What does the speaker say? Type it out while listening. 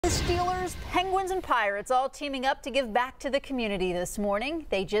The Steelers, Penguins, and Pirates all teaming up to give back to the community this morning.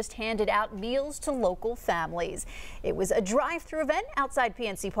 They just handed out meals to local families. It was a drive-through event outside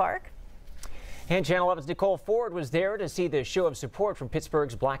PNC Park. And Channel 11's Nicole Ford was there to see the show of support from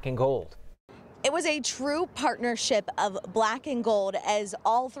Pittsburgh's Black and Gold. It was a true partnership of Black and Gold as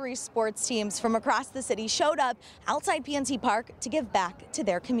all three sports teams from across the city showed up outside PNC Park to give back to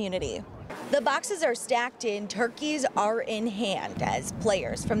their community. The boxes are stacked in, turkeys are in hand as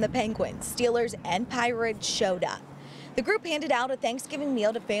players from the Penguins, Steelers, and Pirates showed up. The group handed out a Thanksgiving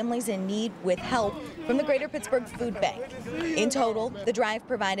meal to families in need with help from the Greater Pittsburgh Food Bank. In total, the drive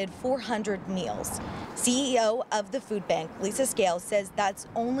provided 400 meals. CEO of the food bank, Lisa Scales, says that's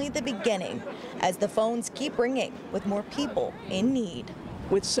only the beginning as the phones keep ringing with more people in need.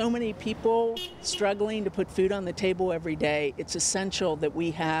 With so many people struggling to put food on the table every day, it's essential that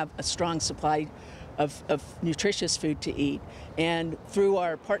we have a strong supply of nutritious food to eat. And through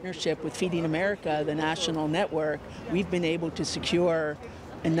our partnership with Feeding America, the national network, we've been able to secure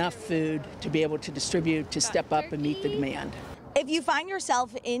enough food to be able to distribute to step up and meet the demand. If you find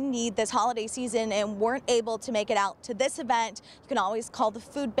yourself in need this holiday season and weren't able to make it out to this event, you can always call the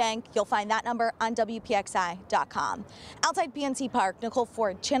food bank. You'll find that number on WPXI.com. Outside PNC Park, Nicole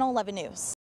Ford, Channel 11 News.